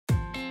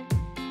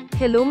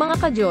Hello mga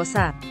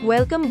ka-Diyosa!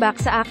 Welcome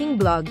back sa aking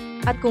vlog,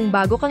 at kung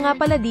bago ka nga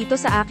pala dito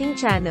sa aking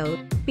channel,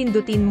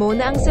 pindutin mo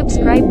na ang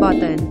subscribe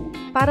button,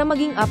 para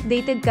maging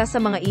updated ka sa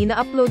mga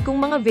ina-upload kong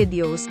mga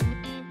videos.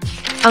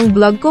 Ang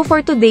vlog ko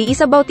for today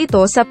is about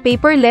ito sa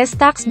paperless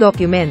tax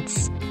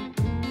documents.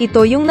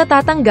 Ito yung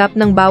natatanggap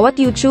ng bawat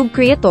YouTube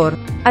creator,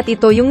 at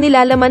ito yung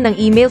nilalaman ng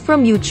email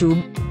from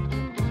YouTube.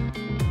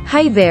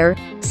 Hi there!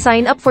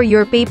 Sign up for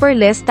your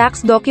paperless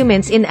tax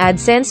documents in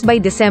Adsense by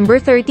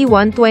December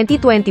 31,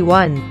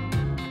 2021.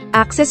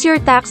 Access your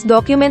tax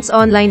documents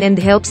online and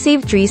help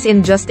save trees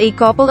in just a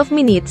couple of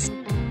minutes.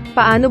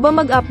 Paano ba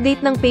mag-update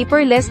ng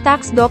paperless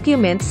tax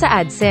documents sa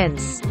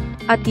Adsense?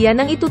 At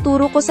yan ang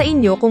ituturo ko sa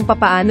inyo kung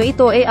papaano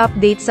ito ay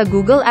update sa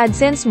Google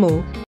Adsense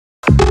mo.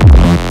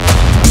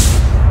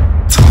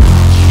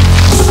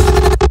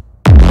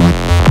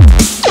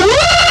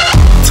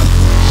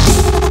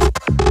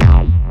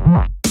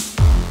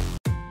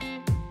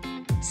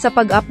 Sa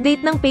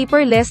pag-update ng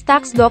paperless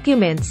tax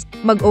documents,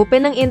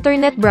 mag-open ng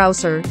internet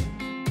browser.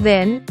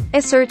 Then,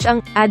 search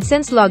ang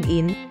Adsense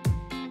login.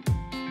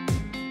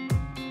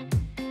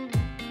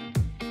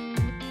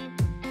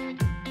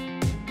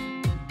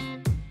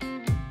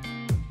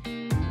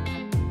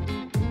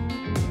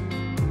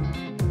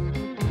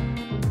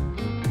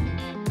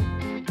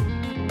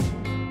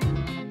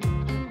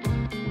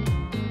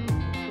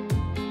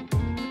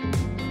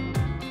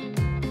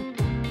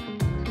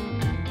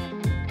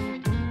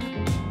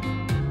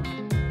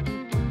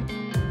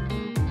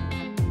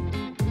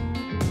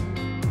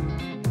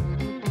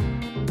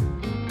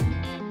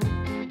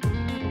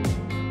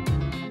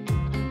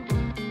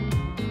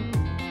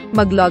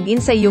 Mag-login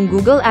sa iyong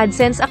Google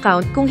AdSense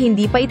account kung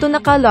hindi pa ito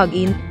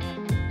naka-login.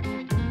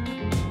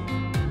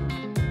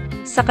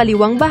 Sa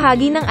kaliwang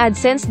bahagi ng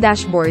AdSense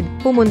dashboard,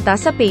 pumunta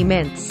sa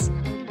Payments.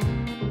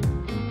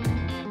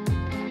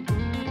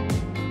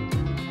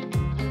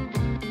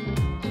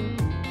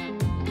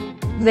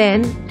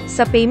 Then,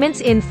 sa Payments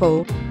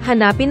Info,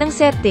 hanapin ang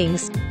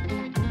Settings.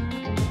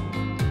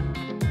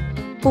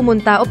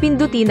 Pumunta o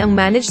pindutin ang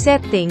Manage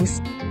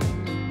Settings.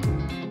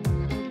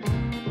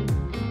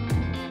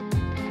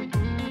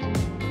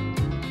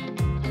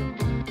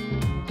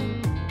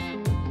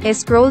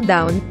 Scroll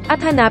down,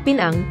 at hanapin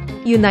ang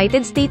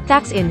United States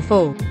Tax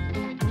Info.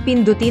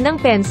 Pindutin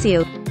ang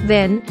pencil,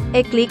 then,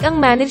 click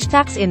ang Manage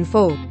Tax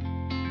Info.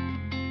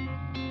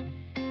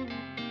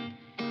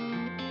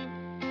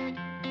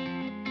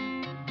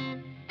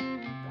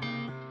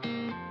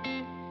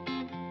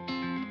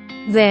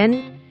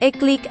 Then,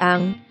 click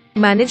ang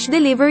Manage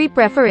Delivery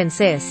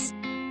Preferences.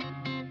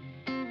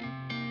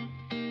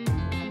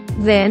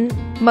 Then,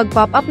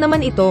 mag-pop up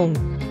naman itong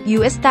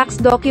US Tax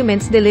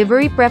Documents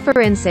Delivery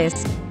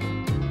Preferences.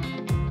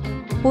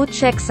 Put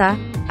check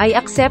sa I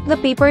accept the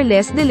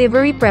paperless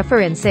delivery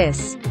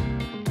preferences.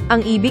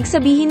 Ang ibig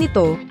sabihin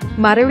nito,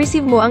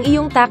 mare-receive mo ang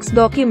iyong tax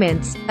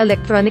documents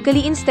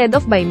electronically instead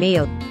of by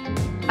mail.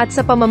 At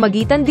sa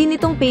pamamagitan din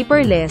nitong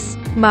paperless,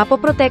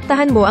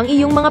 mapoprotektahan mo ang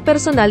iyong mga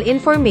personal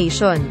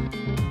information.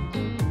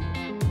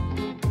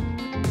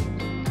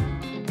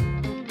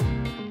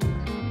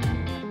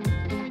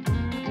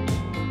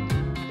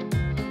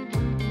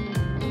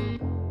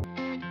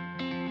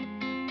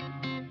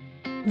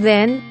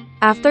 Then,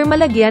 after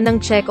malagyan ng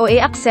check o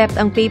i-accept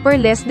ang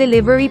paperless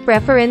delivery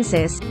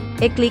preferences,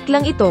 click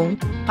lang itong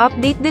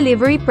Update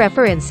Delivery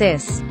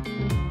Preferences.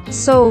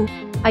 So,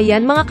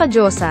 ayan mga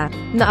ka-Diyosa,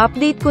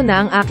 na-update ko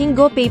na ang aking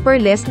Go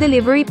Paperless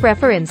Delivery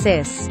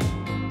Preferences.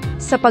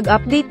 Sa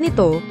pag-update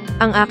nito,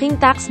 ang aking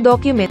tax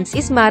documents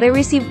is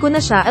mare-receive ko na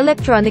siya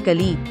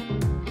electronically.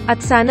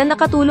 At sana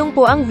nakatulong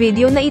po ang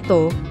video na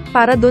ito,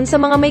 para dun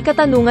sa mga may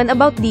katanungan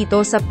about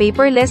dito sa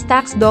paperless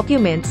tax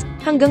documents.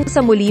 Hanggang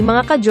sa muli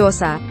mga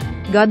ka-Diyosa,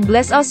 God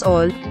bless us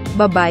all,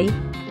 bye-bye.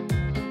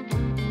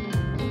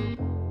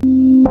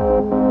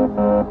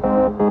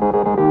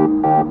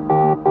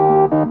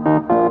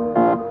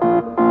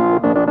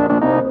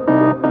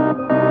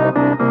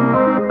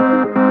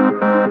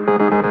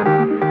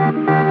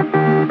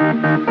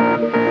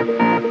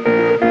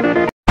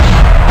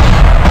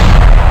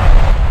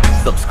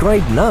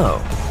 Subscribe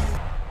now